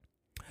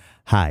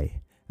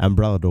Hi, I'm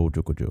Brother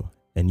Jokojo,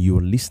 and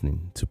you're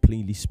listening to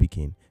Plainly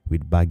Speaking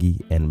with Baggy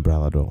and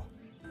Brother.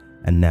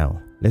 And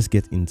now, let's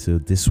get into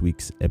this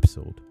week's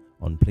episode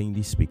on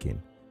Plainly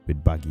Speaking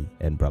with Baggy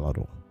and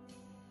Brother.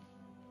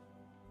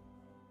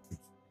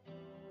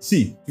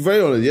 See, to be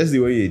very honest, yesterday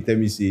when you tell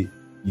me say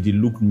you did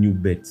look new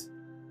bed,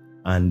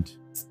 and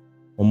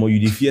you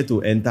did fear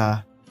to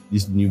enter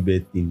this new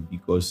bed thing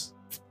because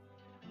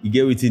you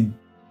get within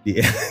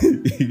the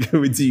you get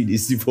within you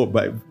see for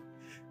Bible.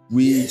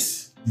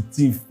 The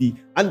thing fee.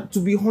 And to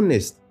be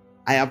honest,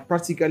 I have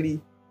practically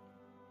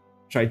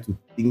tried to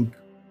think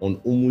on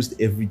almost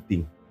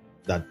everything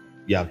that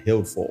we have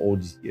held for all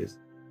these years.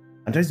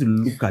 And try to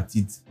look at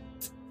it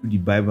through the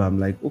Bible. I'm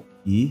like,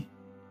 okay.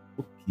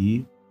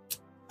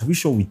 Are we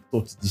sure we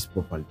thought this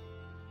properly?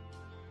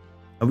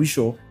 Are we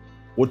sure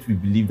what we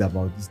believed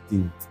about this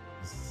thing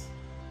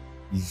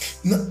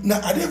is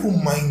No, I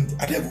don't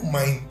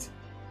mind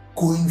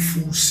going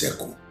full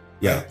circle.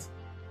 Yeah. Right?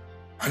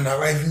 And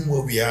arriving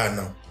where we are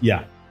now.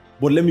 Yeah.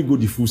 But let me go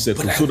the full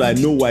circle so that I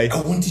know why.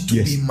 I want it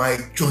to be my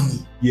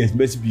journey. Yes,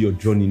 let it be your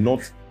journey,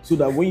 not so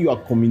that when you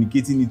are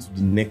communicating it to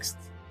the next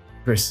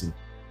person,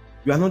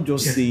 you are not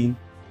just saying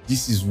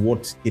this is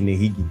what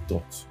Kenneth Hagin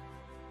thought.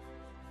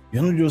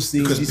 You're not just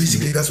saying because this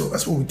basically that's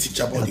what we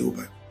teach about the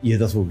Bible. Yeah,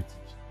 that's what we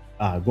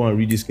teach. Go and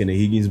read this Kenneth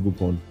Hagin's book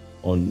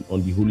on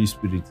the Holy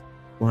Spirit.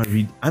 Go and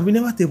read. And we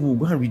never tell people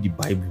go and read the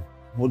Bible.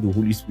 What the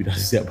Holy Spirit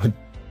has to say about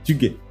you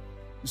get.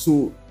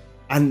 So,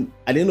 and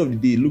at the end of the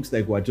day, it looks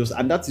like we're just,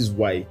 and that is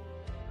why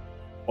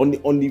on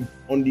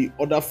the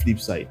other flip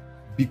side,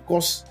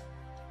 because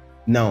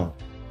now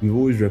we've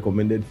always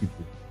recommended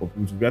people for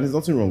people to be, and there's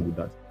nothing wrong with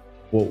that.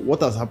 But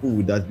what has happened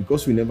with that,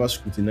 because we never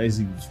scrutinize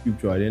the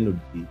scripture at the end of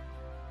the day,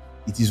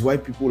 it is why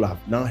people have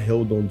now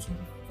held on to the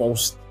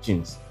false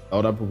teachings that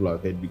other people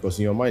have heard, because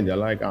in your mind they're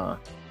like,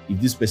 if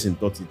this person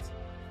thought it,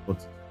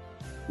 but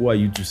who are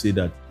you to say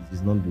that it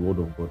is not the word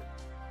of God?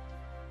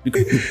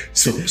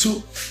 So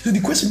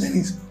the question then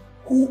is,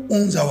 who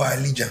owns our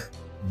allegiance?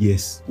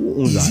 Yes,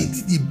 who owns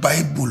it the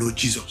Bible or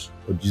Jesus?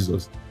 Or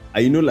Jesus.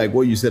 And you know, like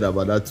what you said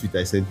about that tweet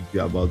I sent you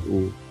about,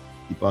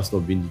 the pastor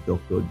being the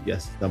doctor, the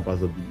assistant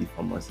pastor being the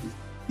pharmacist.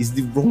 It's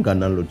the wrong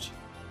analogy.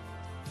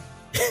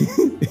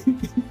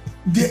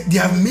 They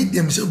have made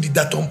themselves the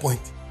datum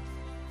point.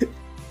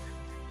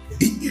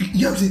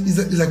 You know what I'm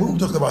saying? It's like when we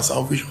talked about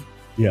salvation.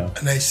 Yeah.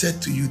 And I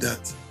said to you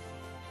that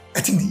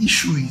I think the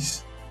issue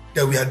is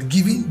that we had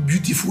given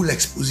beautiful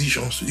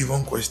expositions to the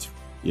wrong question.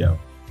 Yeah.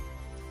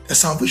 The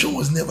salvation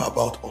was never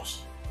about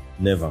us.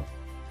 Never.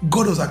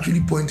 God was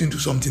actually pointing to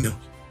something else.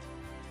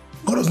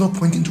 God was not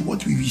pointing to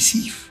what we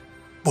receive,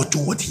 but to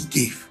what He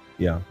gave.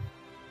 Yeah.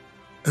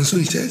 And so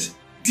He says,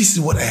 this is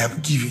what I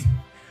have given.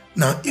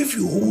 Now, if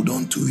you hold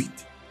on to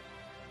it,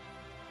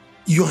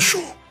 you're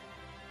sure.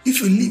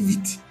 If you leave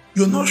it,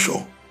 you're not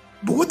sure.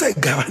 But what I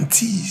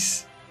guarantee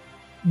is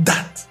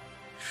that.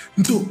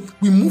 And so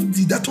we moved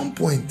the datum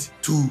point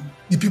to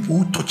the people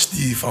who touched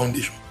the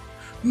foundation.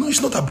 No,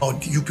 it's not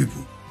about you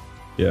people.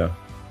 Yeah.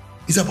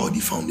 It's about the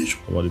foundation.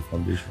 About the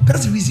foundation.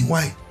 That's the reason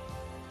why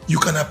you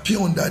can appear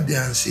on that day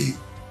and say,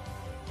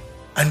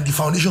 and the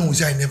foundation will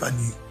say, I never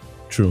knew.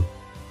 True.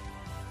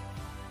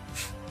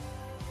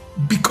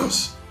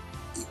 Because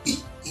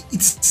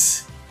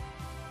it's,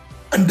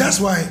 and that's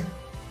why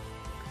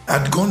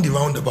I'd gone the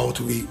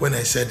roundabout way when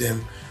I said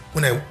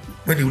when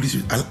the Holy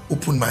Spirit, I'll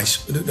open my,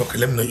 okay,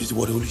 let me not use the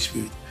word Holy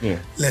Spirit. Yeah.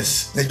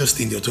 Let's just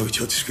stay in the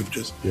authority of the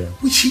scriptures,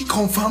 which He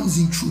confirms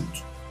in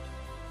truth.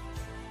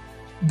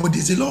 But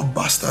there's a lot of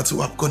bastards who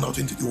have gone out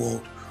into the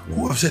world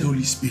who have said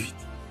Holy Spirit,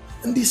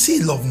 and they say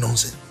love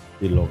nonsense.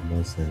 They love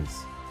nonsense.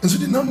 And so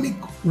they now make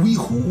we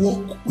who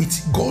walk with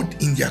God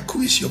in the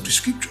accuracy of the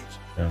scriptures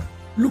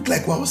look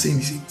like we're all saying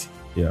the same thing.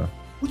 Yeah.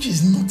 Which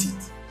is not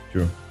it.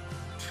 True.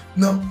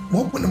 Now,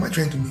 what point am I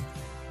trying to make?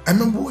 I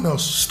remember when I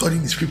was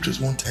studying the scriptures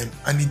one time,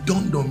 and it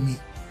dawned on me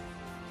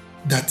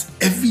that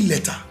every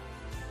letter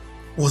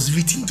was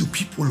written to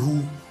people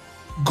who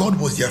God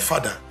was their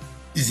father,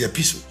 is their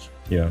epistles.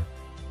 Yeah.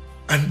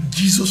 And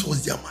Jesus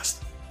was their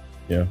master.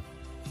 Yeah.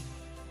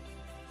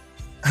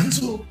 And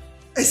so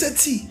I said,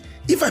 see,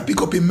 if I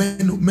pick up a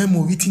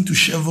memo written to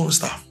Chevron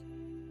staff,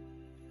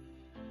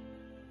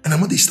 and I'm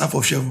not the staff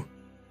of Chevron,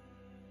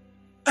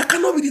 I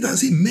cannot read it and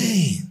say,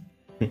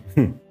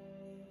 man,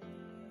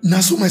 now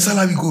so my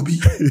salary go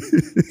be.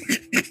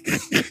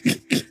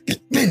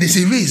 Man, they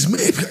say raise,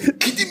 man,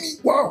 kidding me?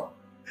 Wow.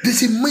 They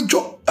say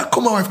major. I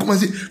come and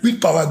say, read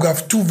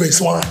paragraph 2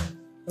 verse 1.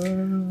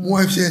 My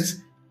wife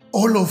says,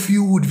 all of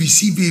you would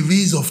receive a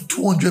raise of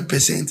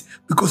 200%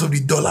 because of the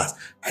dollars.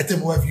 I tell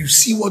my wife, you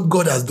see what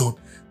God has done.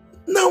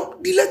 Now,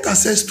 the letter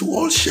says to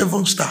all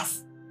Chevron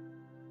staff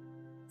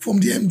from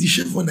the MD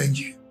Chevron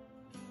Nigeria.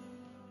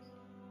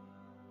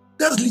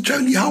 That's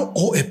literally how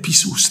all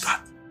epistles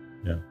start.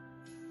 Yeah.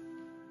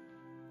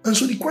 And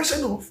so the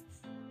question of,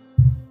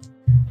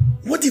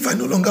 what if I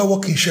no longer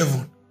work in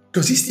Chevron?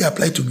 Does it still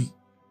apply to me?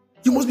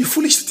 You must be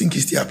foolish to think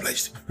it still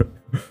applies to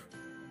you.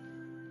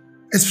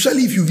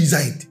 Especially if you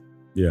resigned.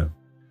 Yeah.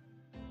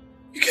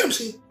 You get what I'm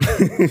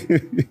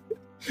saying?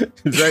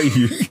 Right.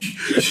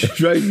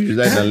 Try if you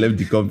resigned and left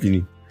the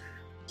company.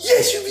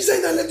 Yes, you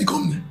resigned and left the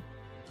company.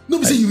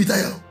 Nobody say you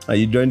retire. And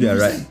you joined the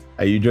arrival.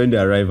 And you joined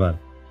the arrival.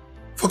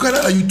 For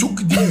Canada, you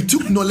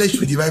took knowledge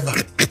to the rival.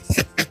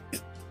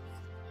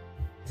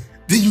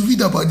 Then you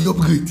read about the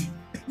upgrade.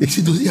 You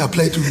say, does it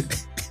apply to me?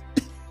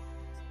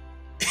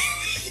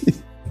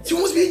 You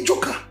must be a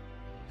joker.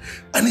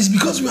 And it's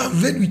because we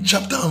have read with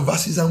chapter and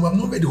verses and we have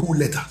not read the whole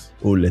letters.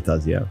 Whole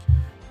letters, yeah.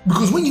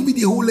 Because when you read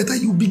the whole letter,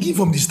 you begin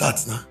from the start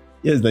now.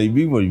 Yes, like you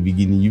begin from the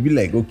beginning. You be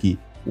like, okay,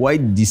 why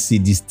did this say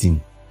this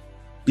thing?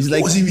 It's like,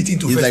 who was he written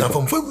to first like, and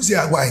from? Before people say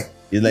why,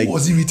 it's like, who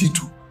was he written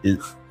to?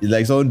 It's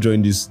like someone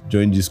joined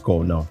this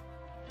call now.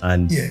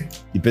 And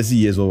the person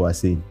hears what we're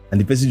saying.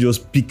 And the person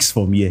just picks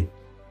from here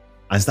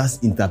and starts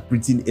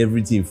interpreting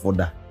everything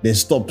further. Then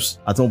stops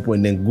at one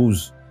point, then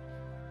goes.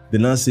 The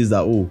now says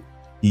that, oh,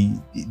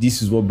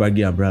 this is what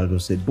Baggy and Brother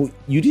said. But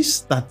you didn't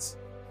start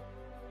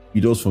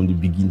with us from the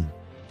beginning.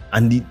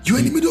 And you're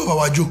in the middle of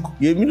our joke.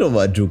 You're in the middle of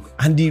our joke.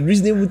 And the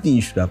reasonable thing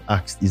you should have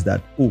asked is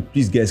that, oh,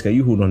 please guys, can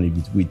you hold on a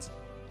bit? Wait.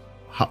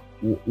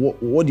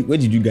 Where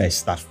did you guys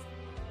start from?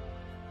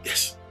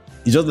 Yes.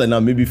 It's just like now,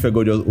 maybe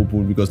Fego just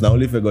opened because now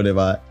only Fego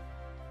never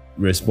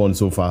respond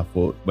so far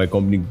for my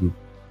company group.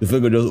 The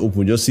Fego just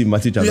opened, just see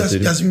Matthew chapter 3.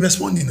 He has been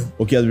responding. No?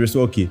 Okay, has been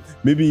responding. Okay,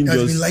 maybe he has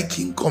just been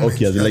liking comments.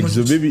 Okay, like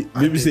so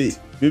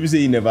maybe say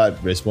he never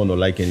respond or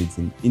like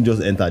anything. He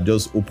just enter,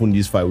 just open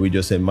this file. We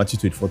just say Matthew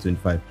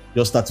 24:25.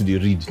 Just start to the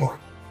read. Oh.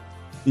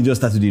 He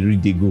just start to the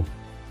read. They go.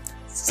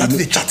 Start to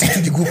the chatting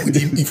to the group with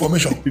the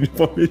information.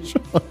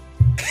 Information.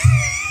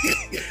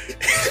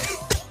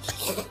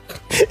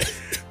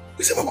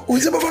 We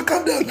say, Baba,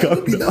 calm down.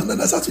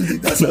 That's Saturday.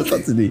 That's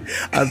Saturday.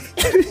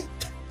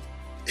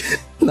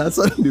 Now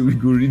Sunday we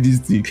go read this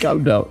thing.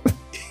 Calm down.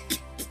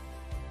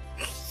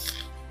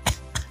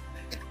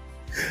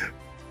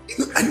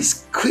 And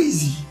it's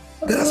crazy.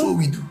 That's what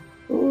we do.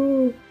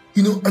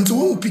 And so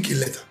when we pick a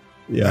letter,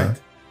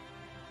 right,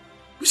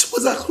 we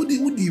suppose ask who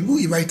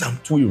you write them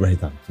to. Who you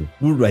write them to?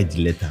 Who write the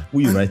letter? Who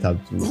you write them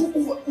to?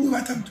 Who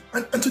write them to?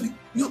 And so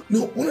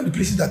one of the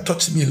places that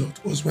touched me a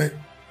lot was when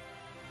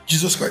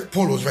Jesus Christ,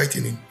 Paul was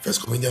writing in 1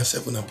 Corinthians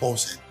 7, and Paul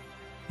said,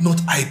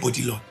 not I, but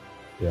the Lord.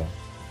 Yeah.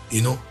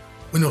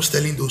 When I was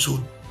telling those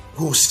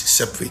who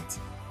separate,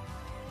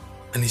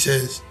 and he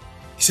says,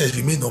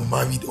 remain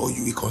unmarried or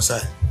you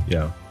reconcile.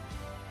 Yeah.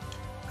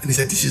 And he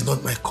said, this is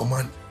not my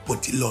command,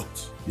 but the Lord.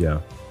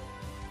 Yeah.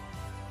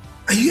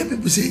 And you hear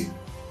people say,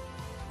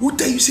 who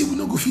tell you say we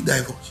not go fit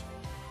divorce?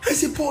 I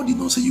say, Paul did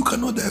not say you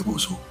cannot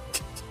divorce.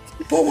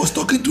 Paul was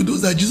talking to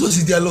those that Jesus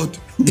is their Lord.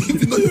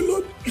 If not your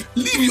Lord,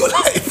 live your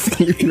life.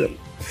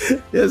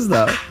 Yes,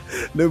 now.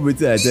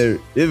 Everything I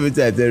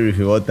tell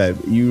you one time.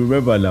 You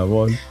remember that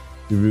one?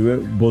 You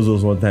remember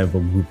Bozos one time for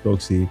group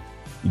talk say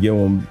you get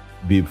one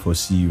babe for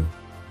CU.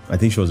 I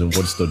think she was in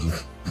word study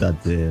that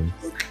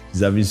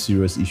she's having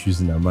serious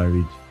issues in her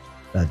marriage.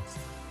 That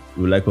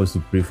we would like us to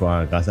pray for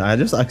her. I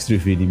just asked her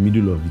if in the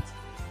middle of it.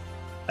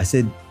 I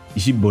said,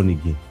 is she born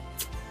again?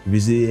 If he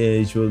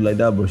say she was like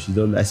that, but she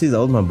don't. I said, is her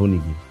husband born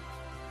again?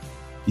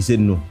 He said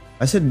no.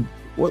 I said,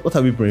 what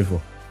are we praying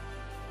for?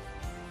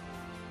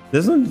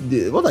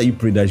 What are you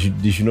praying that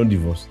they should not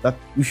divorce? That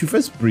we should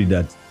first pray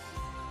that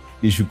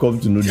they should come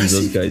to know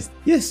Jesus Christ.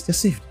 Yes, they're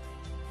saved.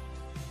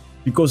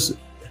 Because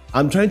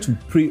I'm trying to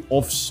pray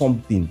off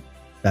something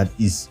that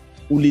is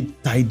only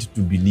tied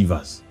to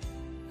believers.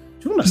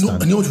 Do you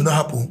understand? You know what will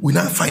not happen? We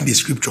now find the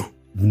scripture.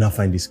 We now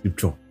find the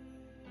scripture.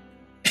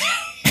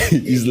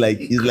 It's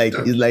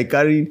like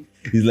carrying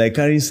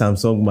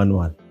Samsung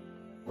manual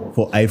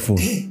for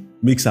iPhone.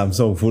 Make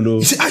Samsung follow.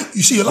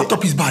 You see, your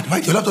laptop is bad,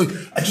 right? Your laptop.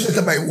 I just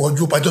entered my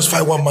wardrobe. I just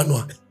find one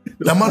manual.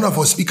 The manual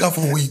for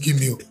speakerphone what you give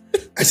me.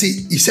 I say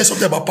he says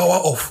something about power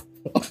off.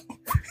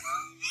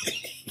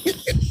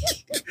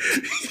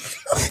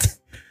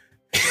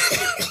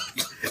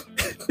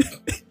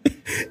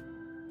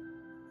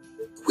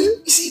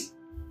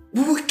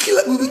 We will kill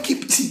it. We will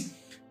keep. See,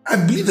 I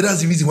believe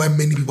that's the reason why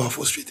many people are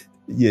frustrated.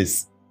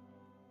 Yes.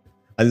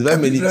 And it's why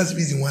that's the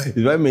reason why.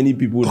 It's why many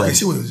people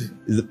see what I'm saying.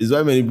 It's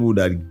why many people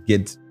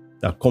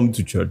that come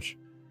to church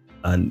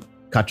and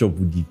catch up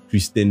with the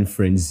Christian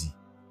frenzy,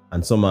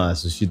 and some are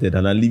associated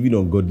and are living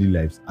ungodly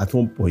lives. At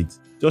one point,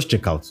 just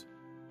check out,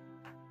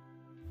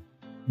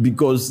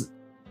 because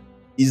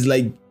it's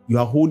like you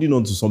are holding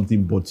on to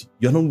something, but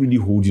you're not really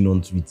holding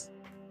on to it,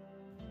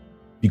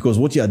 because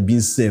what you had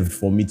been served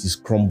from it is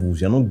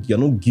crumbles. You're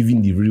not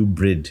giving the real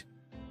bread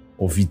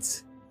of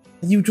it.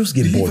 And you just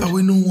get bored. Believer,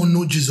 we no one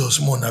know Jesus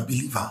more than a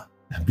believer.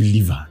 A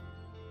believer.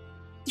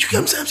 You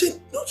get what I'm saying?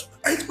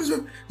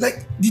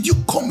 Like, did you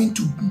come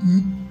into...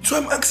 So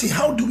I'm asking,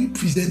 how do we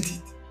present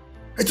it?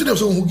 I told them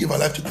someone who gave her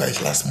life to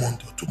Christ last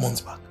month or 2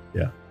 months back.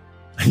 Yeah.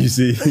 And you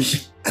say...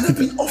 And I've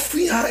been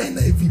offering her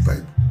NIV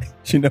Bible.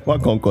 She never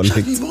can connect.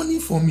 She's been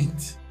running from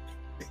it.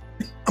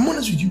 I'm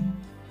honest with you.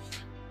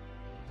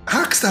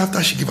 I asked her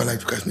after she gave her life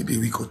to Christ, maybe a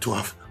week or two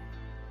after,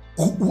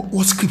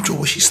 what scripture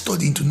was she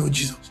studying to know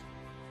Jesus?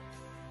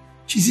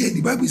 She said,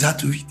 the Bible is hard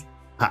to read.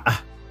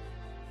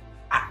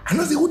 And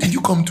I said, who did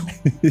you come to?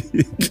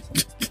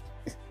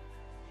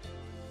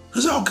 So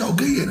I said, okay, I'll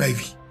get you an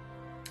IV.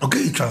 I'll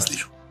get you a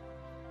translation.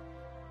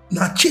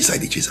 Now chase I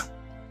the chaser.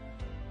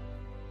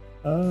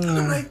 And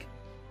I'm like,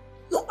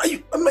 no,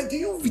 I'm like, do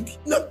you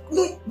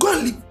no, go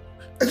and leave.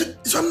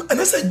 And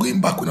I started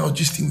going back when I was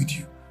gisting with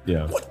you.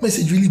 Yeah. What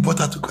message really brought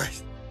her to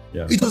Christ?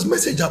 Yeah. It was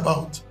message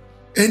about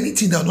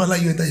anything that will not allow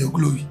you enter your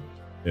glory.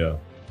 Yeah.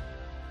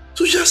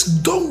 So she has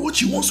done what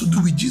she wants to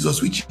do with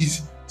Jesus, which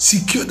is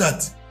secure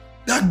that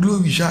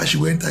glory she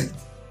will enter it.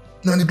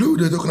 Now the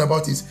glory they're talking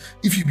about is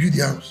if you build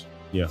the house,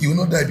 you will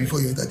not die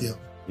before you enter the house.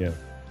 Yeah.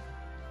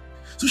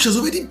 So she has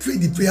already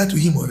prayed the prayer to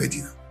him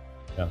already now.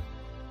 Yeah.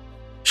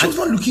 She was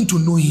not looking to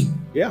know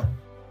him. Yeah.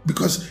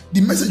 Because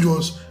the message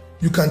was,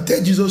 you can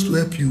tell Jesus to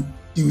help you,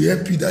 he will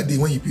help you that day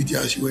when you build the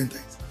house, you will enter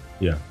it.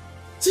 Yeah.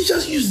 So she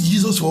just used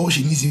Jesus for what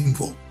she needs him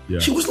for. Yeah.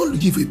 She was not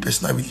looking for a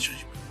personal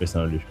relationship.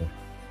 Personal relationship.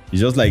 It's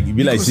just like it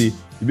be like say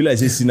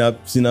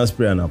sinner's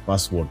prayer and a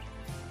password.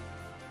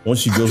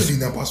 Once you just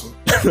in a password.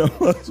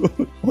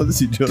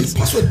 once you just a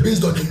password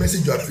based on the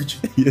message you are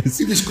preaching. Yes.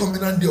 If it's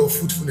covenant day of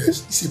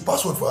fruitfulness, it's a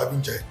password for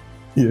having child.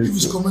 Yes. If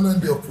it's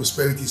covenant day of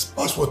prosperity, it's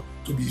password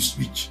to be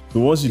rich. So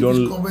once you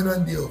don't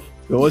covenant day of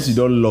you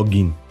don't log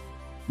in,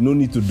 no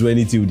need to do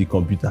anything with the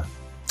computer.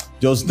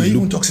 Just no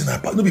even talks in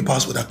that no be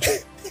password actually.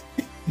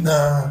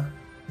 Nah,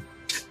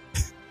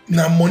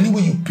 money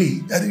when you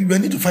pay, you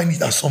need to find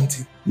it as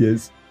something.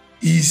 Yes.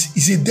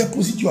 Is a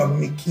deposit you are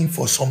making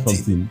for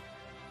something.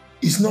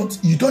 It's not,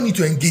 you don't need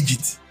to engage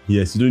it.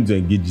 Yes, you don't need to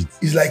engage it.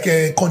 It's like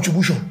a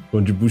contribution.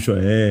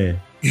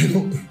 You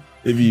know?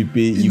 If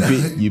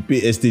you pay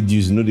estate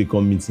dues, you know they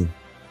come meeting.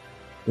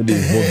 Don't they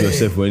involve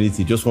yourself or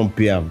anything. Just one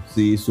pay them.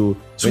 Say so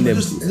when they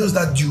just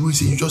that due we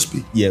say you just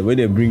pay. Yeah, when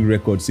they bring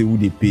record, say who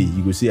they pay,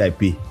 you go say I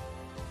pay.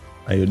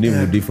 And your name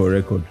will be for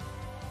record.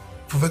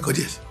 For record,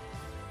 yes.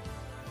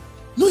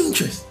 No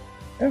interest.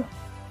 Yeah.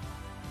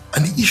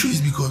 And the issue is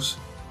because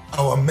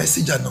our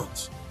message are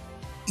not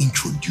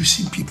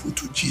introducing people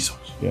to Jesus.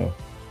 Yeah.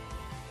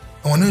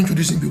 And we're not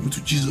introducing people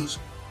to Jesus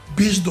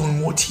based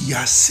on what he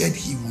has said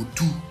he will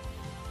do.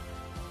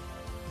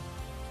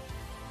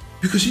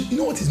 Because you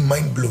know what is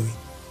mind-blowing?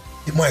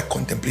 The more I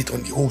contemplate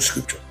on the whole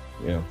scripture.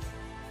 Yeah.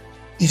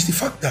 Is the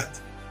fact that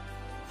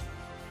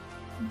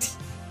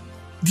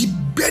the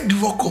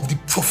bedrock of the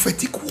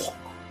prophetic work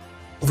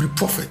of the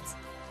prophet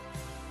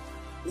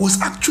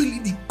was actually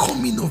the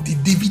coming of the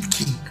David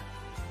king.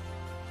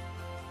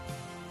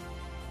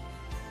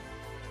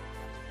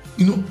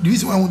 You know, the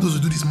reason why I want us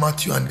to do this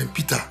Matthew and then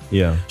Peter,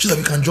 so that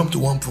we can jump to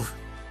one prophet.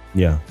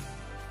 Yeah.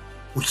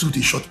 Which is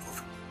a short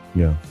prophet.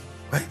 Yeah.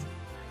 Right?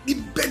 The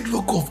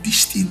bedrock of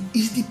this thing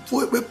is the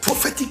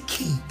prophetic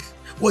king,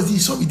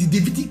 the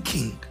Davidic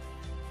king,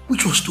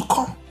 which was to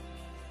come.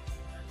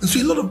 And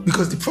so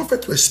because the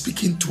prophets were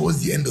speaking towards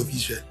the end of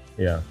Israel.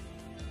 Yeah.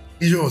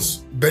 Israel was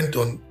bent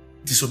on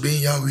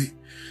disobeying Yahweh.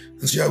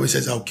 And so Yahweh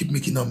says, I'll keep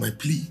making out my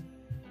plea.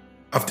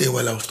 After a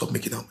while, I'll stop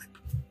making out my plea.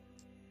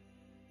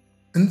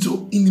 And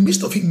so in the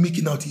midst of him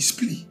making out his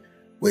plea,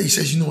 where he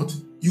says, you know what,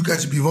 you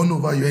guys will be run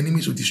over, your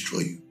enemies will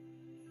destroy you.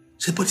 He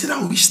said, but that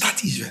will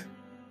restart Israel.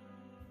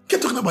 He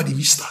kept talking about the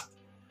restart.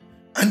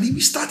 And the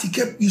restart, he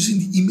kept using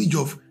the image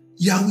of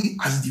Yahweh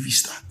as the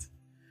restart.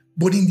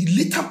 But in the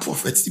later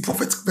prophets, the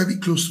prophets very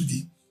close to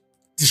the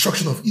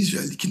destruction of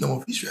Israel, the kingdom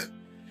of Israel,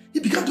 he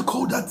began to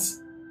call that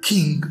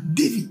king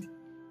David.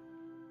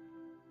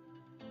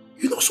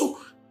 You know, so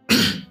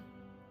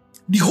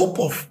the hope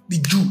of the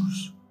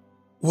Jews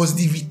was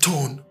the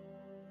return,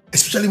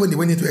 especially when they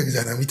went into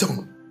exile and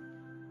returned,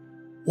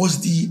 was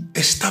the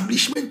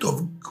establishment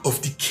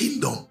of the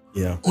kingdom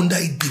under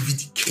a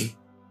Davidic king.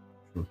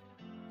 Sure.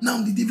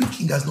 Now the David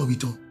king has not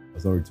returned.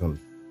 Has not returned.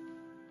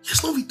 He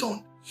has not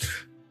returned.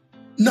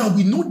 Now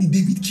we know the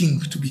David king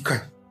to be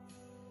Christ.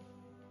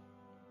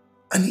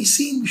 And he's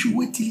saying we should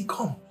wait till he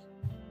comes.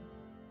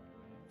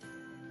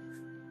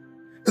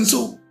 And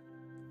so,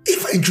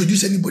 if I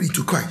introduce anybody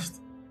to Christ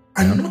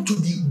and not to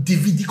the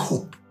Davidic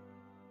hope,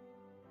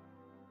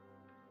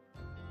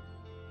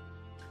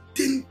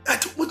 then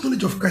what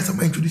knowledge of Christ am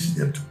I introducing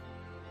them to?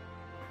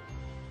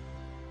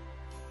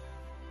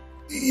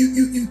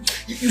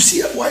 You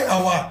see why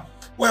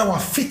our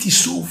faith is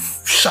so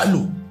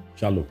shallow.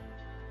 Shallow.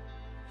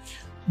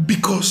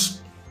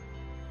 Because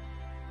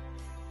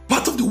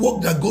part of the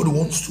work that God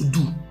wants to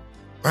do,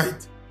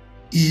 right,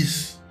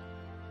 is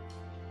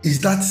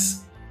that,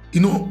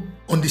 you know,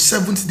 on the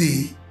seventh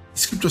day, the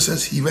scripture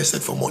says he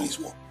rested from all his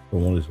work.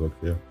 From all his work,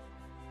 yeah.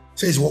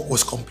 So his work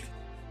was complete.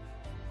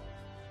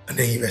 And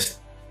then he rested.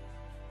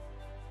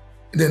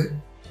 And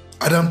then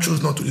Adam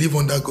chose not to live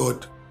under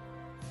God,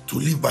 to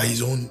live by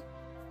his own,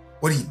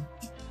 what he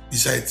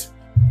decides,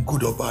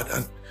 good or bad.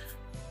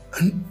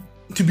 And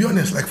to be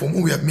honest, like from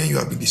what you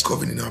have been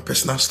discovering in our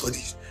personal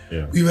studies,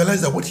 we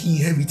realized that what he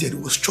inherited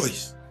was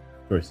choice.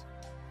 Choice.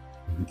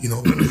 You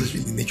know, not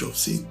necessarily the nature of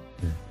sin,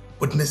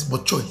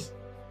 but choice,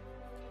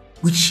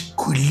 which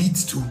could lead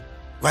to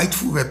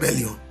rightful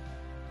rebellion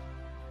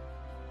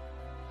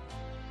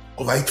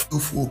or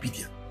rightful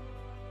obedience.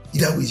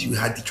 Either ways, you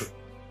had the choice.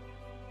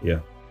 Yeah.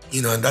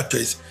 You know, and that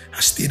choice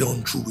has stayed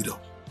on true with us.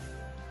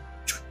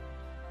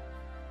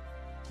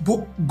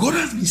 But God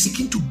has been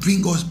seeking to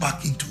bring us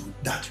back into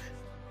that rest.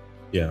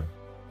 Yeah.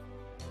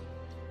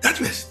 That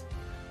rest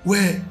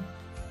where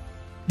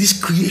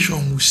this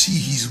creation will see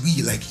his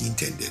will like he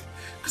intended.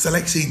 Because I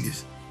like saying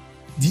this.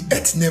 The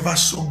earth never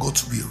saw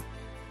God's will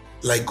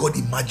like God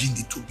imagined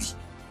it to be.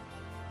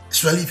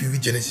 Especially if you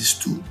read Genesis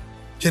 2.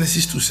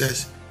 Genesis 2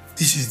 says,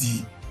 this is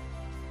the,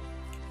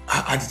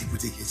 how did he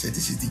put it? He said,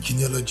 this is the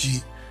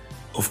genealogy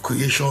of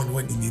creation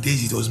when in the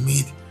days it was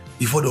made,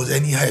 before there was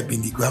any herb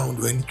in the ground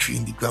or any tree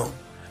in the ground.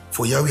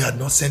 For Yahweh had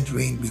not sent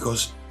rain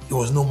because there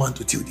was no man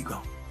to till the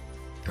ground.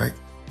 Right?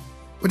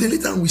 But then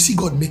later on we see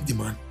God make the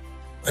man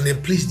and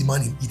then place the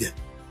man in Eden,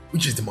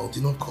 which is the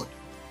mountain of God.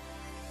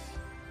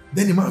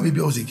 Then the man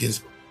rebels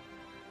against God.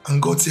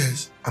 And God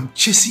says, I'm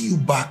chasing you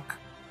back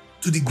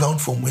to the ground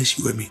from whence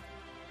you were made.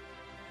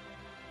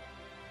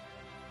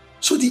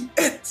 So the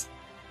earth,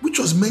 which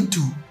was meant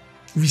to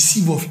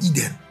receive of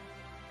Eden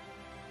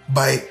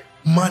by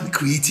man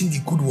creating the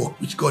good work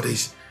which God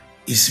is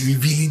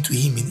revealing to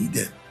him in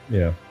Eden,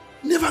 Yeah.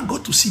 never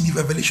got to see the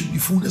revelation, the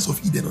fullness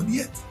of Eden on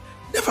the earth.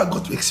 Never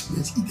got to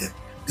experience Eden,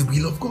 the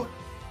will of God.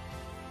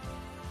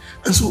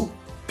 And so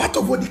part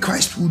of what the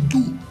Christ will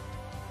do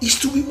is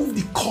to remove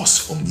the curse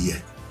from the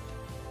earth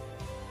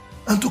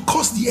and to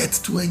cause the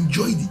earth to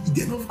enjoy the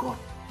Eden of God.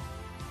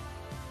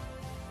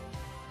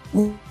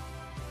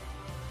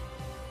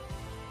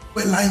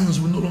 Where lions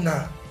will no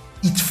longer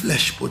eat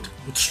flesh but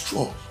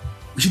straw.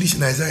 We see this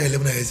in Isaiah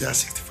 11 and Isaiah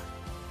 65.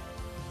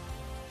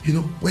 You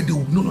know, where they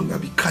will no longer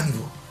be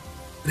carnivore,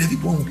 but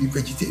everyone will be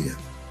vegetarian.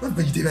 Not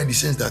vegetarian in the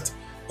sense that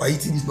we're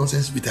eating this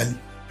nonsense bitterly,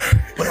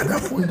 but at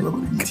that point we're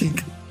going to be eating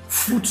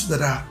fruits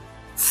that are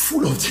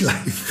full of the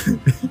life.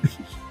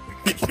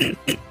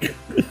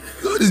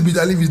 No, this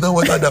bitter leaf is not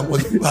water that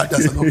was bad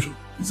as an option.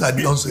 It's a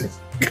nonsense.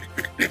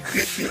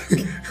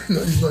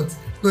 No, it's not.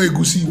 No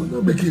egusi. We're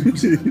not making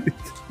egusi.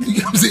 You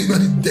get what I'm saying? Not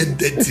the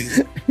dead thing.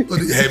 Not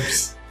the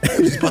herbs. Herbs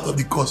is part of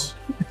the course.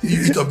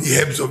 You eat of the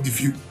herbs of the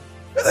few.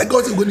 And I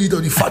God is going to eat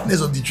of the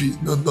fatness of the trees.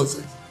 No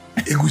nonsense.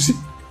 Egusi.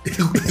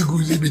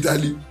 Egusi, bitter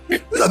leaf.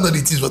 Those are not the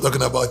things we're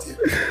talking about here.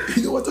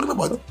 You know what we're talking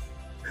about?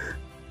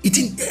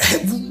 Eating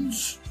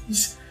heavens.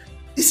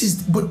 This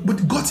is,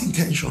 but God's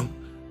intention,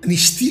 and it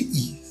still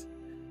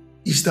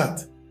is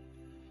that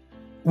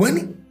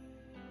when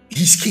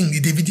his king, the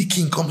Davidic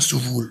king, comes to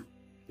rule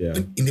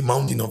in the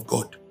mountain of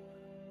God,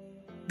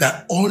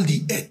 that all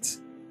the earth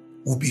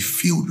will be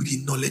filled with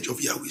the knowledge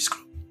of Yahweh's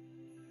glory.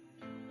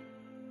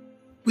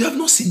 We have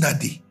not seen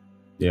that day.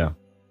 Yeah.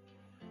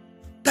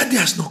 That day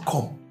has not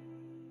come.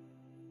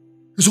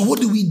 So what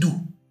do? We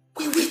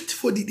wait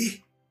for the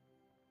day.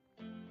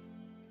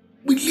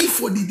 We live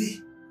for the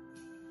day.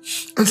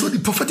 And so the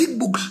prophetic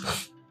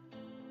books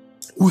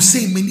will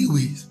say in many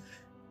ways,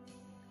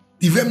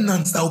 the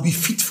remnants that will be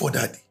fit for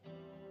that day.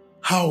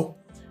 How?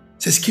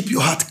 It says, keep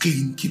your heart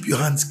clean, keep your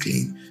hands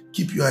clean,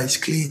 keep your eyes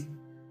clean.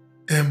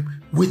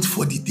 Wait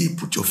for the day,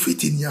 put your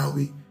faith in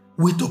Yahweh,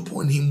 wait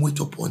upon him, wait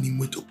upon him,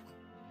 wait upon him.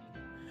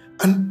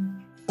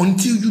 And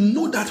until you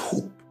know that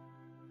hope,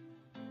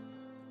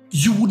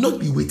 you would not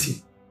be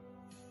waiting.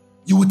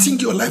 You would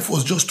think your life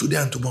was just today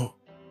and tomorrow.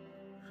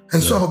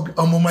 And so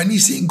I'm on my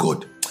knees saying,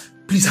 God,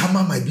 please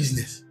hammer my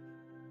business.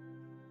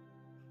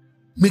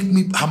 Make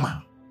me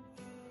hammer.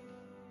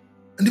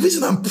 And the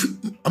reason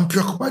I'm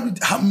preoccupied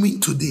with hammering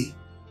today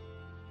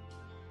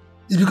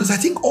is because I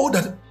think all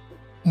that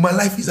my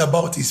life is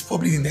about is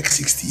probably the next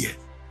 60 years.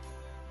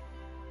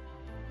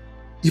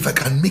 If I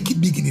can make it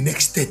big in the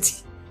next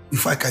 30,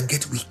 before I can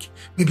get weak,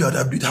 maybe I would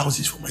have built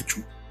houses for my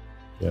children.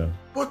 Yeah.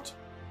 But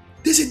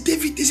there's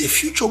a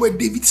future where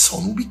David's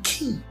son will be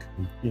king.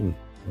 Yeah.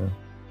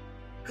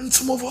 And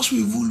some of us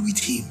will rule with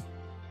him.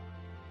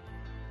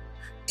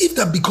 If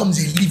that becomes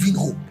a living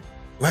hope,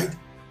 right,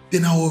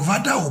 then I would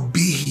rather obey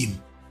him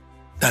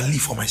than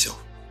live for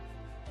myself.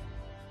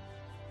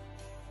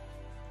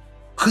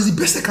 Because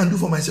the best I can do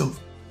for myself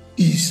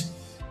is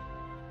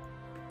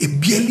a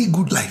barely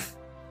good life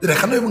that I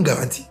cannot even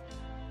guarantee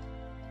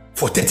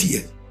for 30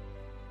 years.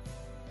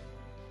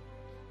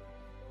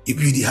 You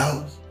build the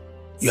house,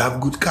 you have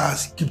good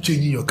cars, keep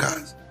changing your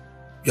cars.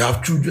 You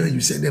have children,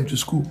 you send them to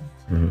school.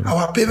 Mm-hmm.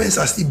 Our parents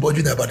are still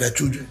budging about their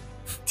children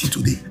till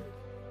today.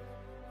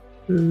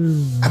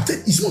 I'm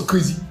telling you, it's not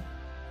crazy.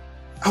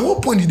 At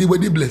what point were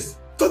they blessed?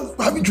 Thought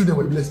having children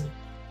were blessed.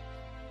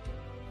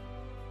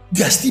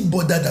 They are still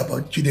bothered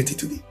about children till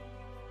today.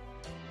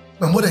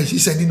 My mother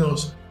is sending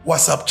us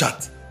WhatsApp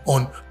chat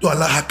on don't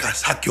allow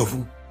hackers hack your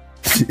phone.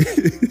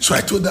 So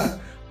I told her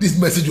this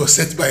message was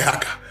sent by a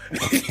hacker.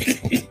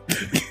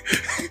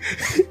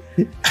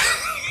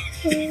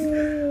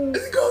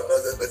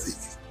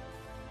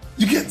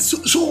 You get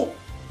so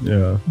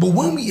yeah. But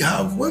when we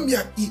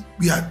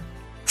are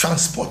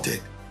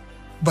transported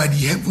by the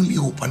heavenly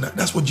hope, and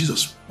that's what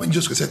when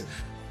Jesus said,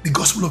 the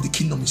gospel of the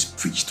kingdom is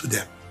preached to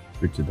them.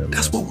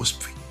 That's what was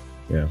preached.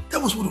 Yeah.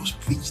 That was what was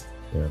preached.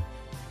 Yeah.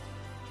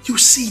 You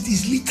see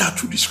this littered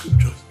through the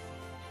scriptures.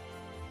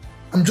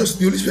 The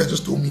Holy Spirit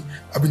just told me,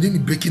 I've been doing the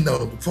breaking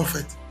down of the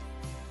prophet.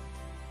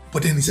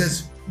 But then he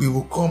says, we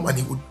will come and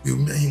him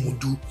will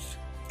do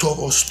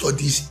thorough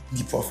studies in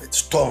the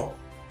prophets, thorough,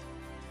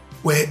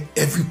 where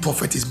every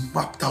prophet is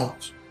mapped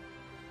out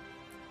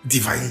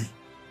divinely.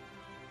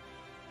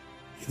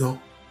 You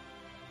know?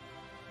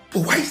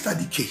 But why is that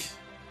the case?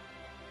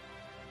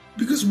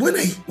 Because when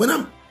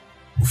I'm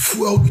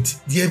fueled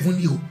with the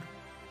heavenly hope,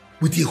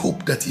 with a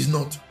hope that is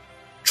not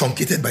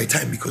truncated by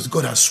time, because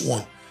God has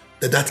sworn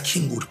that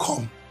king would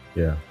come.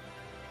 Yeah.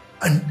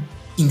 And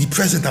in the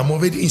present, I'm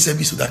already in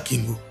service to that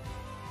king.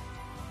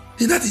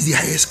 Then that is the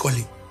highest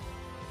calling.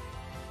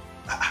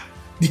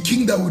 The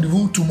king that would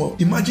rule tomorrow.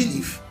 Imagine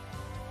if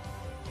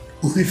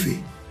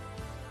Urefe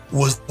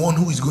was the one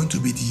who is going to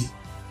be the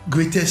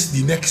greatest,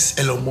 the next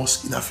Elon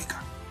Musk in Africa.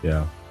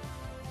 Yeah.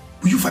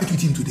 Will you fight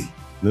with him today?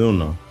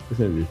 No.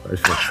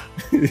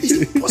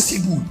 It's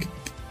impossible.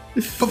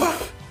 Papa,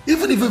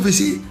 even if I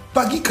say,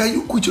 Baggy, can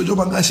you quit your job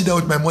and go sit down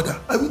with my mother?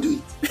 I will do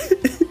it.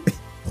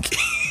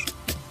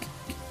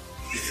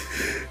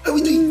 I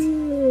will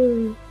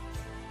do it.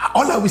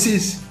 All I will say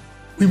is,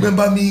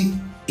 remember me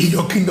in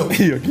your kingdom.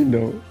 In your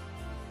kingdom.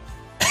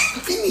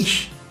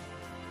 Finish.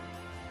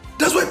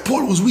 That's why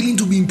Paul was willing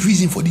to be in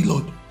prison for the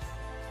Lord.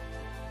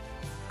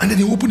 And then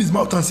he opened his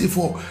mouth and said,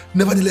 for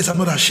nevertheless I'm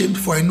not ashamed,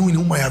 for I know in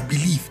whom I have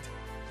believed.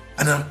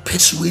 And I'm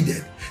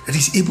persuaded that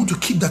he's able to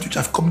keep that which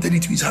I've committed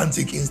into his hands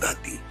against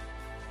that day.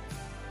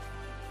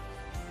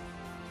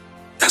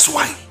 That's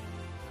why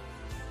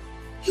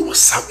he was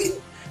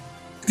serving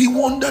the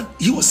one that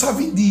he was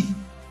serving the.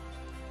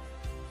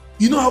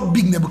 You know how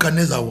big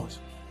Nebuchadnezzar was?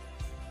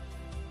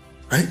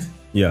 Right?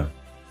 Yeah.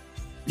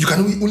 You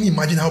can only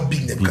imagine how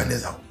big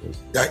Nebuchadnezzar was.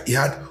 That he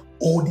had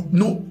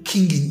no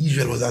king in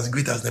Israel was as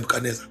great as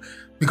Nebuchadnezzar,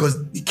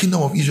 because the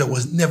kingdom of Israel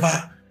was never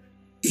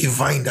a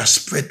vine that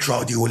spread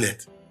throughout the whole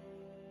earth.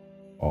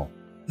 Oh.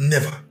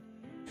 Never.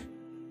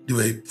 They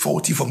were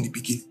faulty from the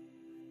beginning.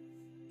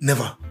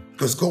 Never.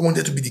 Because God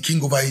wanted to be the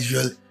king over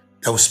Israel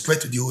that would spread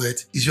to the whole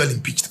earth. Israel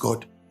impeached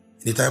God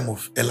in the time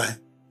of Eli.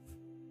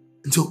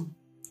 And so,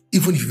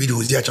 even if you read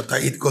Hosea chapter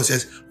 8, God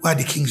says, why are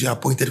the kings you are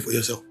appointed for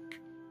yourself?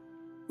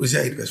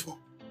 Hosea 8 verse 4.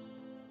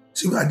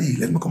 Say, where are they?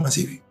 Let me come and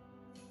save you.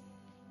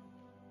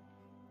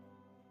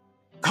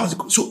 How's it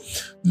go? So,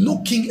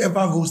 no king ever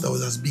rose that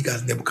was as big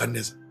as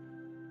Nebuchadnezzar.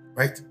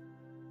 Right?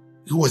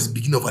 He was the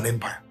beginning of an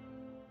empire,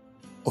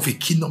 of a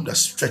kingdom that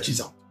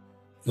stretches out.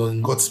 You know,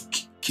 in God's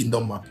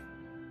kingdom map.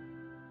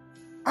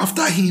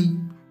 After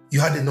him, you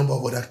had a number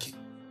of other kings.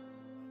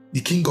 The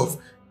king of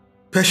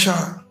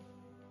Persia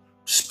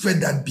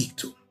spread that big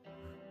too.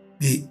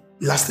 They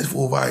lasted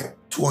for over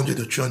 200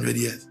 or 300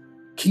 years.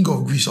 King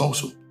of Greece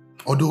also.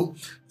 Although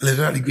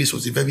Alexander the Great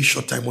was a very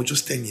short time, or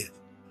just 10 years.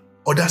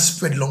 Others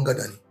spread longer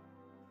than him.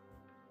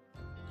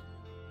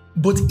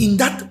 But in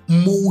that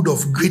mode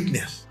of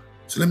greatness,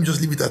 so let me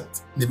just leave it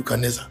at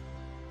Nebuchadnezzar.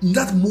 In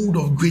that mode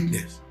of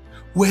greatness,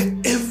 where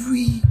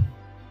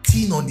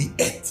everything on the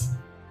earth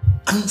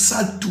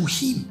answered to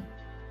him,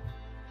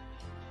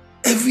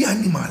 every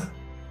animal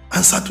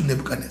answered to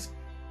Nebuchadnezzar.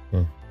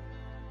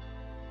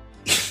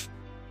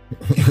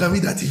 You can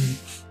read that in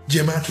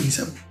Jeremiah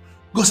 27.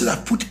 God said, I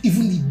put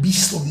even the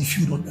beasts of the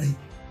field under him.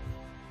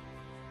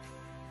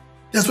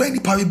 That's why in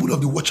the parable of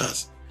the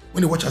watchers,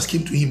 when the watchers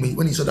came to him,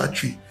 when he saw that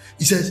tree,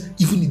 he says,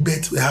 even the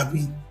birds were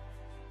having.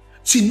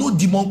 See, no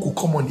demon could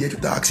come on the earth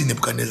without asking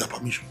Nebuchadnezzar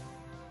permission.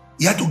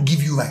 He had to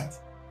give you right.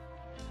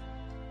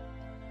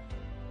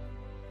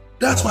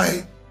 That's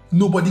why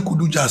nobody could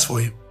do jazz for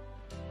him.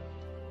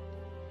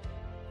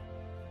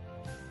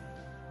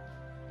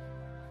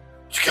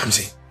 You get what I'm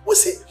saying?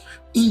 What's it?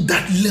 In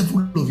that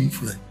level of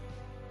influence.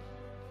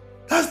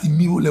 That's the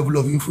mirror level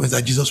of influence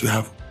that Jesus will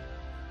have.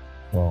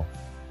 Wow.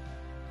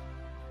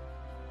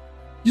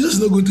 Jesus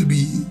is not going to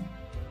be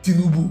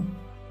Tinubu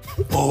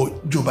or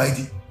Joe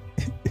Biden.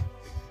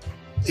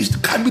 The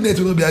cabinet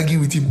will not be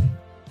arguing with him.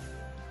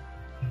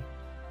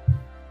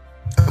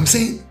 I'm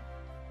saying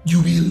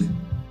you will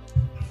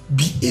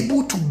be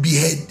able to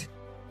behead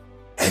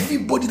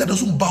everybody that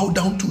doesn't bow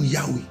down to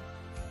Yahweh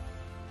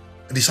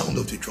at the sound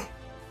of the drum.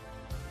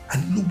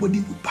 And nobody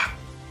will back.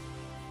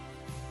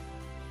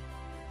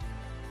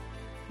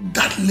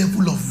 That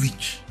level of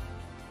reach.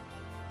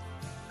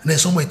 And then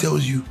somebody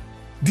tells you,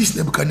 this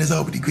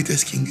Nebuchadnezzar will be the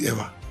greatest king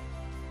ever.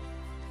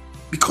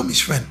 Become his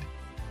friend.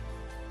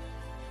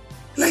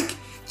 Like,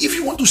 if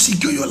you want to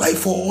secure your life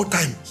for all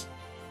times,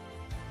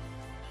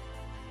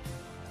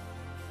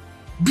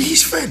 be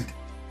his friend.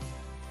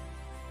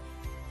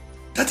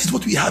 That is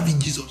what we have in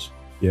Jesus.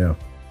 Yeah.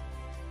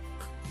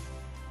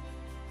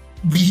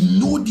 We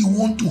know the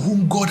one to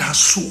whom God has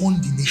sworn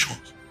the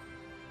nations.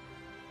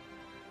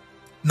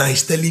 Now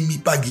he's telling me,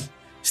 Paggy,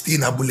 stay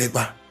in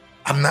Abulegba.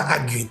 I'm not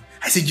arguing.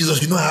 I say,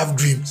 Jesus, you know I have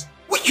dreams.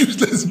 Which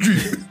useless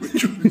dream?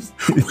 Which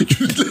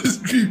useless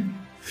dream?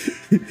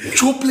 Which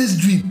hopeless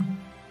dream?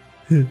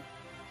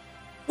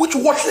 Which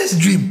worthless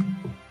dream?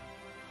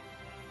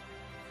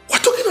 We're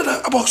talking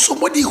about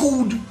somebody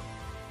who would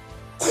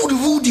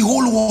rule the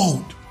whole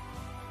world.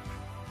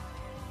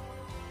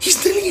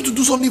 He's telling you to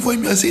do something for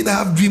him and saying,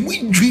 I have dream.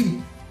 Which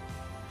dream?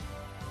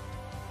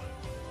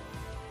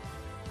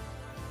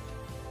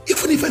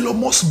 Even if I Elon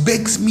Musk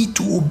begs me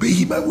to obey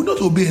him, I will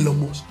not obey Elon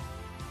Musk.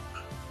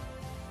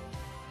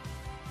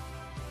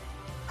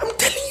 I'm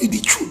telling you the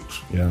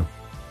truth. Yeah.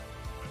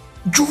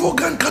 Joe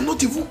Rogan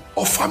cannot even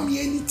offer me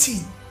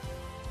anything.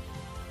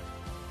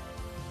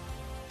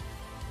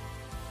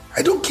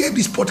 I don't care if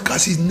this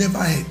podcast is never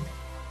heard.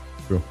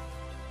 Sure.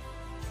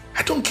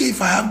 I don't care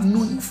if I have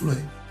no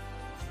influence.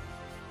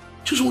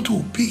 I just want to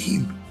obey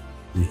him.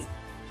 Yeah.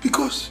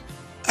 Because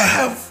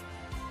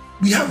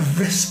we have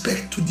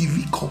respect to the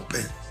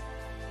recompense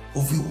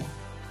of your work.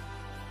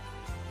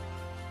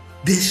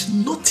 There's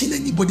nothing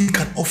anybody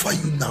can offer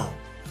you now.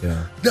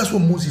 Yeah. That's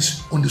what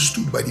Moses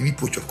understood by the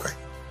reproach of Christ.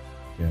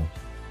 Yeah.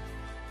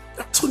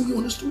 That's what he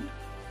understood.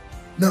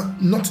 Now,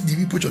 not the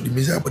reproach of the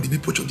Messiah, but the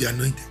reproach of the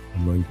anointed.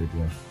 Anointed,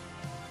 yeah.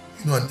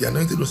 You know, and the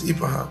anointed was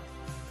Abraham.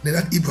 And then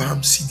that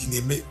Abraham seed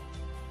in a male.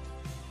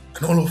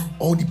 And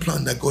all the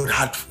plan that God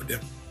had for them,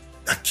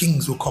 that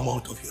kings will come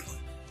out of your life.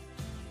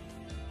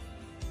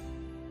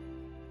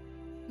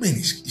 Man,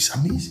 it's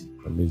amazing.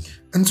 Amazing.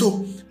 And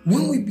so,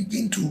 when we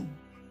begin to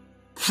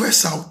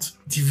press out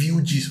the real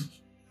Jesus,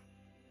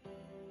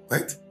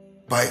 right?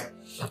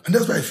 And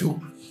that's why I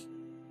feel,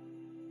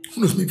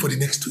 who knows, maybe for the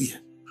next 2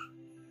 years,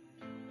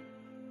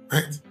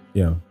 right?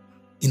 Yeah.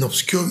 In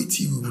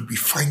obscurity, we would be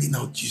finding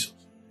out Jesus.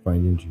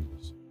 Finding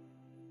Jesus.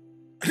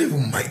 I don't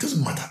even mind. It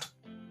doesn't matter.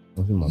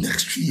 Doesn't matter.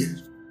 Next 3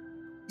 years,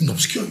 in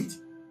obscurity.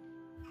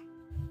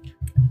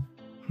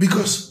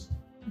 Because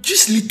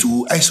just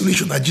little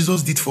isolation that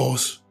Jesus did for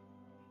us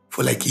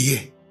for like a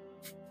year,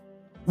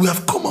 we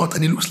have come out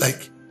and it looks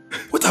like,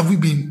 what have we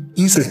been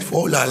inside for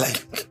all our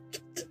life?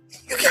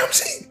 You get what I'm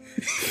saying?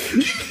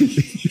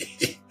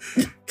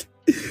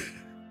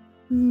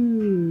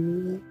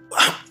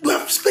 We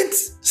have spent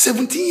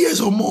 17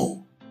 years or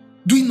more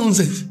doing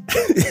nonsense.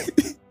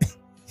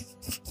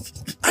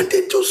 And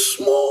then just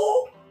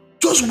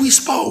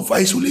whisper of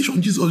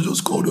isolation Jesus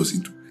just called us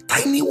into.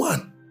 Tiny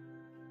one.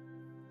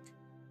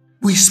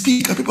 We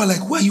speak and people are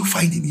like, where are you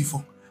finding it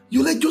from?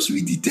 You're like, just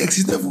read the text.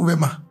 It's never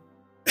Rema.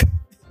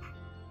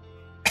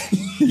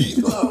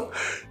 you know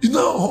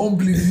how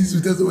humbling it is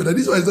to tell someone that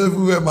this one is not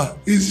even Rema.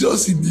 It's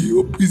just in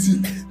the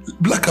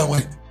black and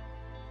white.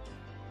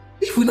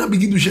 If we now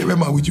begin to share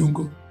Rema with you,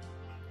 Uncle,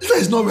 this one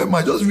is not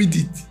Rema, just read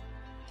it.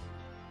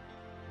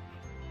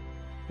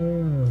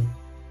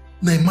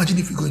 Now imagine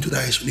if we go into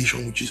that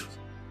isolation with Jesus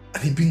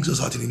and he brings us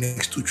out in the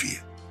next 2-3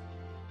 years.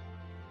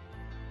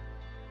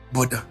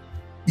 But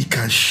he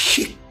can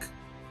shake.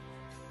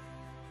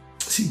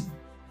 See,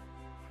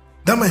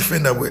 that my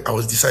friend that I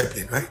was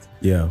discipling, right?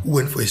 Yeah. Who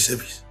went for a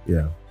service.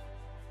 Yeah.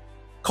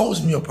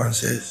 Calls me up and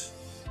says,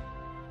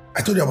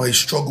 I told you about his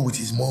struggle with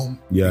his mom.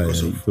 Yeah,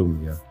 because he told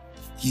me, yeah.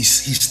 He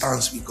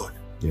stands with God.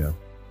 Yeah.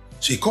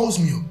 So he calls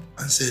me up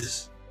and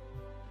says,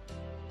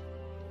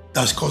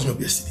 he calls me up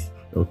yesterday.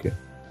 Okay.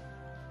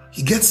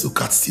 He gets to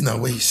Katsina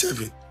where he's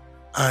serving,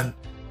 and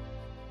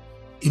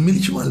a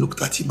military man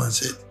looked at him and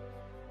said,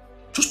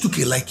 just took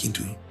a liking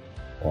to him.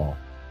 Wow.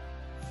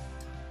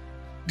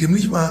 The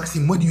military man asked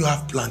him, what do you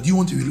have planned? Do you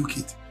want to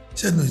relocate? He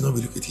said, no, he's not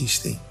relocating, he's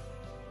staying.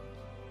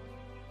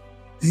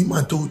 The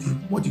man told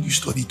him, what did you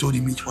study? He told the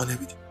military man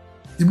everything.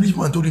 The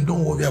military man told him,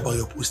 don't worry about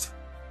your posting.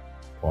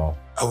 Wow.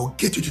 I will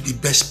get you to the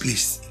best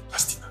place in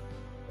Katsina.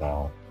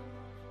 Wow.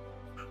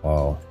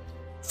 Wow.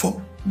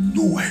 From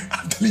nowhere.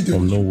 I'm telling you.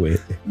 From nowhere.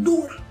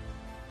 Nowhere.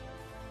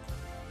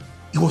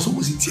 He was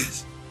almost in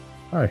tears.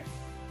 Hi.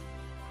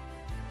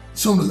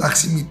 Someone was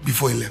asking me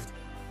before he left,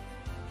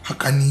 how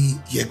can he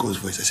hear God's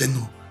voice? I said,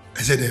 no.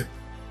 I said,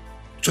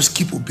 just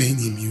keep obeying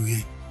him. You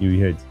hear. You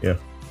heard, yeah.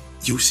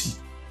 You see.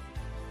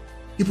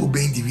 Keep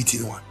obeying the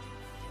written one.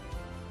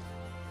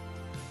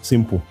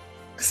 Simple.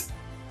 I said,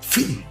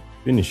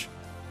 Finish.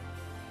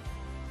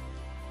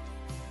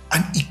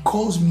 And he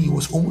calls me, he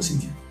was almost in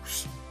the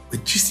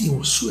but just he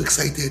was so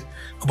excited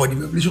about the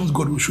revelations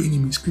God was showing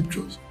him in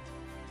scriptures.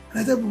 And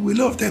I said, but a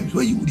lot of times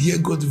when you would hear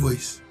God's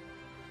voice,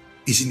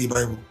 it's in the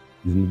Bible.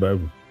 It's in the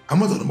Bible. I'm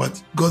not talking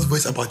about God's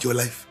voice about your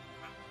life.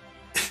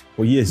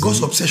 Oh, yes.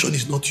 God's obsession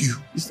is not you.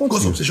 It's not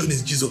God's you. obsession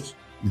is Jesus.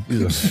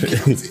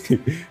 Jesus.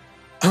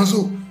 And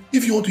so,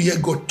 if you want to hear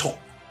God talk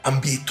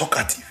and be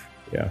talkative,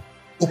 Yeah.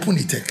 open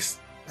the text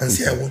and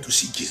say, I want to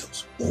see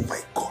Jesus. Oh my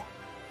God.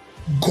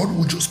 God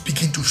will just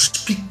begin to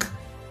speak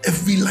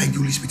every line the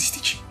Holy Spirit is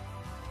teaching.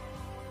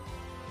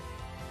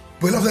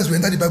 But a lot of times we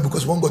enter the Bible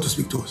because we want God to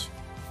speak to us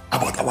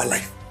about our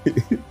life.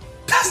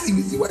 That's the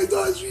reason why it's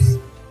not as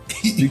real.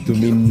 Speak to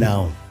me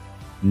now.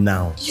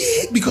 Now.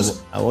 Yeah,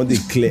 because I want a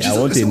clear, Jesus I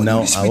want a Christ, now,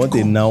 Holy I Spirit want a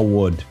come. now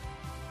word.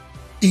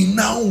 A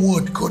now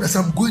word, God, as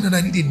I'm going and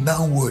I need a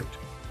now word.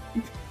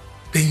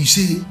 Then you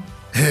say,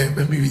 hey,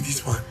 let me read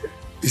this one.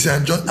 He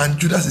said, and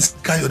Judas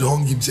Iscariot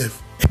hung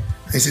himself.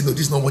 And he said, no,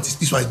 this one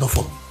is not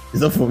for me.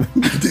 It's not for me.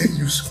 Then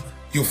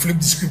you flip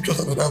the scriptures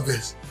another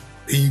verse.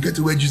 And you get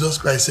to where Jesus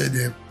Christ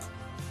said,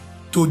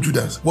 told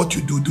Judas, what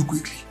you do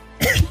quickly.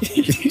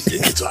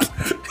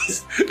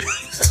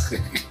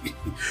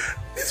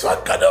 this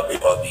one cannot be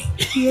for me.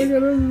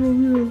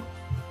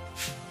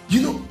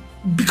 You know,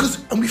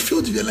 because, and we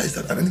fail to realize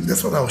that, and I think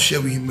that's what I'll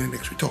share with him when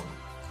next we talk.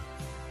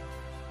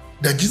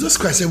 that Jesus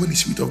Christ said when the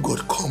Spirit of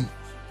God comes,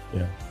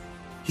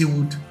 he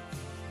would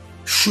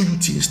show you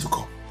things to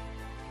come.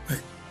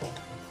 Right?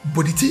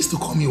 But the things to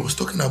come he was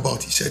talking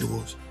about, he said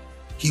was,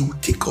 he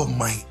would take up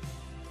mine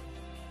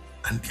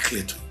and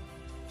declare to you.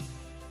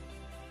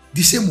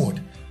 The same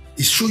word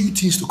is show you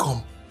things to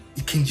come.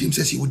 The King James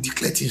says he would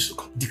declare things to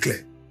come.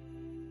 Declare.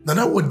 Now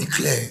that word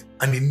declare,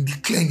 and then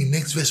declare in the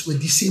next verse were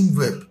the same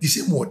verb, the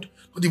same word.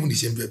 Not even the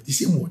same verb, the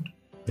same word.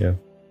 Yeah.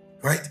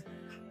 Right?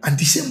 And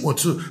the same word.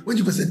 So when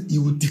Jesus said he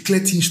would declare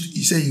things,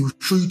 he said he would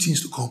show you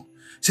things to come.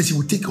 He says he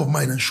will take of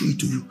mine and show it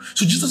to you.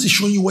 So Jesus is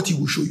showing you what he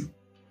will show you.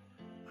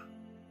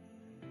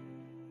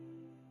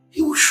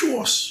 He will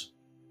show us.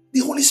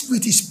 The Holy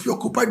Spirit is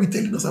preoccupied with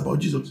telling us about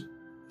Jesus.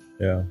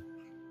 Yeah.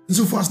 And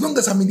so for as long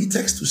as I'm in the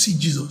text to see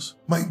Jesus,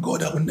 my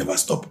God, I will never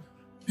stop.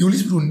 The Holy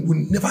Spirit will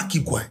never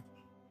keep quiet.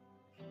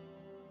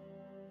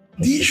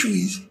 The issue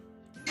is,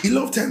 a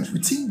lot of times we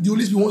think the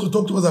Holy Spirit wants to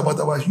talk to us about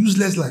our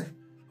useless life.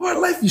 Our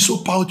life is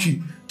so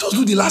paltry. Just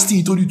do the last thing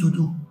he told you to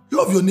do.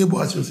 Love your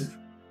neighbor as yourself.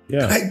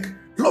 Yeah. Like,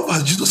 love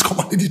as Jesus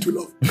commanded you to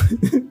love.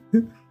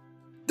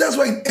 That's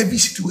why in every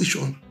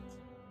situation,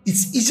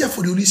 it's easier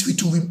for the Holy Spirit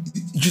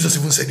to, Jesus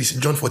even said this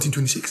in John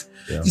 14:26.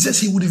 Yeah. He says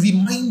he would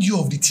remind you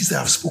of the things I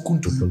have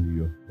spoken to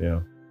you. Yeah.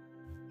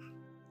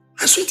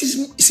 And so it is,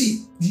 you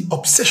see, the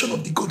obsession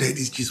of the Godhead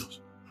is Jesus.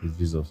 It's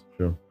Jesus.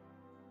 Sure.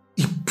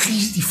 It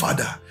pleased the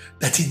Father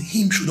that in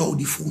him should all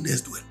the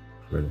fullness dwell.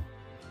 Really.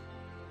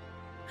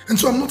 And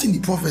so I'm not in the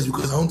prophets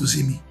because I want to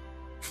see me.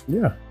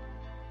 Yeah.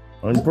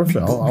 I'm the prophet.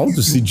 I want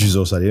to see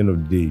Jesus at the end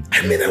of the day.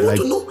 I mean, I want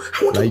to know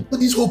what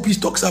this whole piece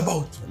talks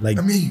about. Like,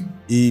 I mean,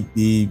 if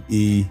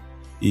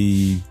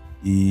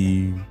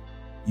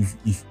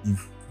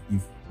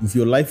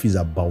your life is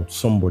about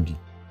somebody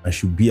and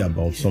should be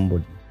about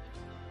somebody,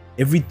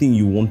 everything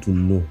you want to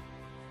know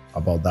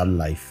about that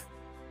life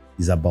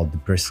is about the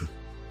person,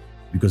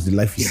 because the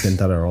life is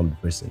centered around the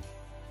person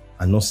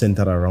and not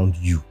centered around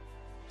you.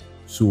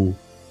 So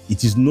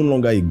it is no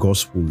longer a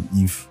gospel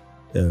if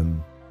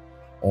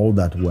all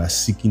that we are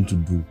seeking to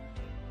do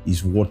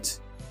is what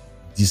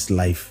this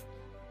life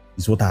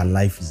is, what our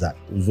life is at,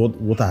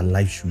 what our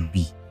life should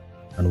be,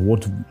 and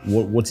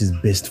what is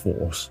best for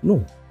us.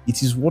 No,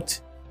 it is what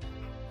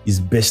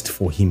is best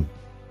for him.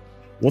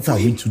 What are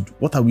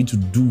we to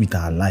do with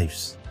our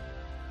lives?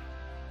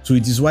 So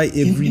it is why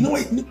every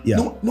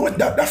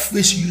that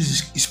phrase you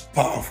use is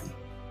powerful,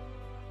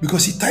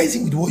 because it ties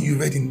in with what you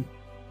read in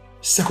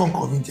 2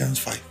 Corinthians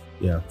 5,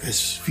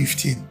 verse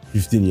 15.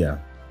 15, yeah.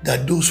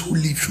 That those who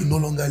live should no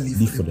longer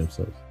live for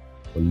themselves,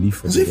 or live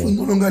for so if we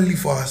no longer live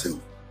for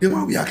ourselves, then why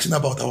are we asking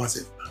about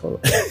ourselves?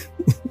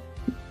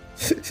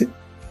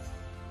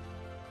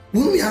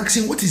 When we are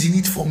asking what is in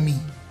it for me,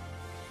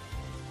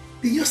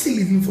 then you're still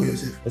living for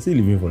yourself. You're still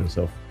living for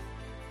yourself,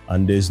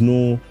 and there's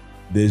no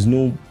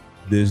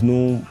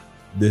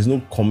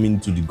coming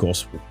to the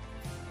gospel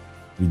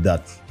with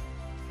that.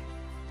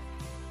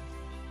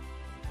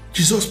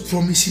 Jesus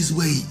promises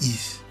where he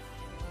is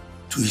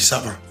to his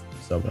servant.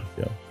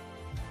 Yeah.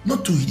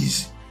 Not to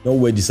his. Not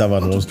where the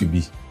servant wants to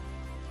be.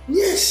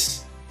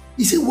 Yes.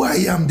 He said, where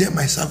I am, there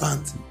my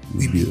servant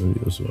will be.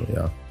 Also,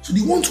 yeah. So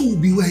the ones who will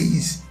be where he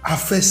is are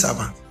first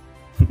servant.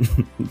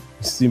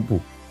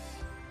 Simple.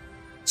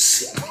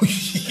 So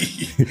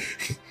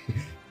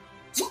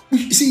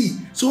you see,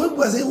 so when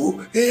people say,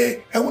 oh,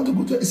 hey, I want to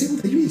go to, I say,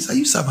 what are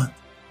you servant?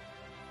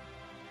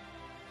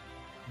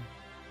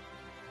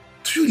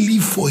 Do you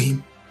live for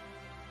him?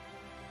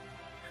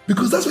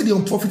 Because that's where the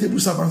unprofitable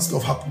servant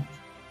stuff happens.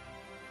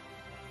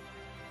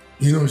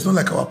 You know, it's not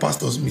like our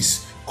pastors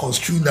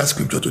misconstruing that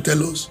scripture to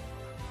tell us,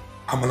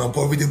 I'm an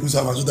unprofitable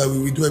servant so that we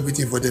will do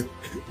everything for them.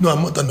 No,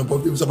 I'm not an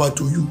unprofitable servant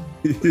to you.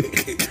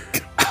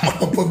 I'm an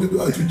unprofitable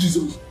servant to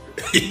Jesus.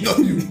 Not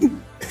you.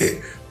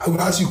 I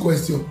will ask you a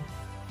question.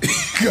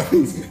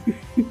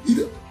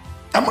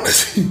 I'm gonna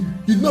say, you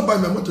did not buy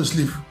me, I'm not a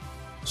slave.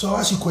 So I'll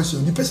ask you a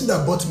question. The person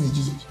that bought me is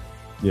Jesus.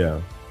 Yeah.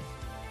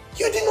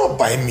 You did not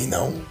buy me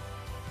now.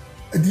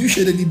 Did you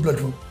shed any blood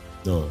from?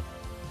 No.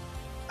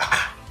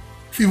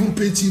 If you even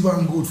pay silver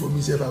and gold for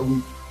myself,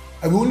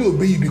 I will only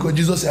obey you because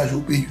Jesus said I should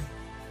obey you.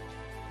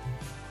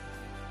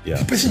 Yeah.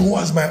 The person who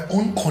has my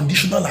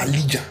unconditional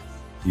allegiance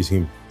is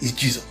him. Is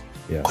Jesus.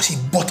 Yeah. Because he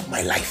bought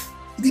my life.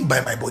 He didn't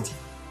buy my body.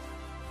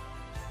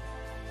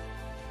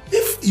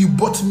 If you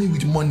bought me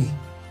with money,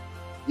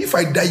 if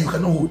I die, you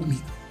cannot hold me.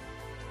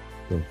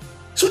 No.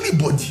 It's only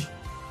body.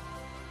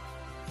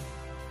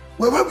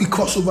 Wherever we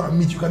cross over and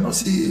meet, you cannot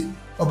say,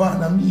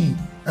 Baba,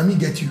 and me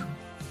get you.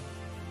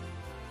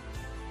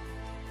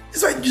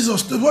 It's like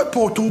Jesus, that's what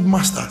Paul told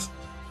masters.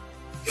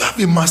 You have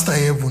a master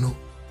in heaven, no?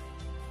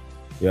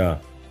 Yeah.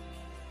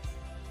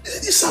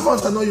 These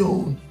servants are not your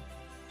own.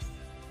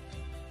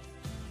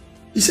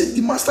 He said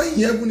the master in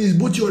heaven is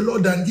both your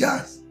Lord and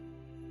theirs.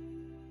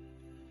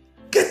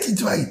 Get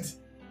it right.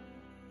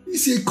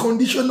 It's a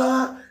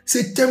conditional, it's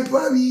a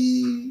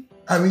temporary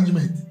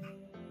arrangement.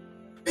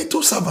 Ain't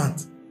no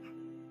servant.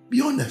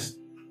 Be honest.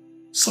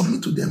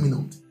 Submit to them in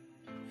all.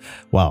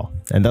 Wow.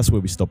 And that's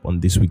where we stop on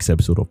this week's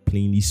episode of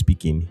Plainly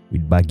Speaking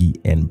with Baggy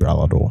and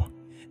Bravado.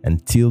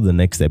 Until the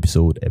next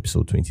episode,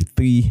 episode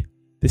 23,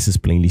 this is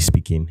Plainly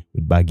Speaking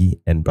with Baggy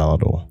and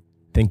Brother.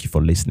 Thank you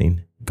for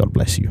listening. God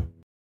bless you.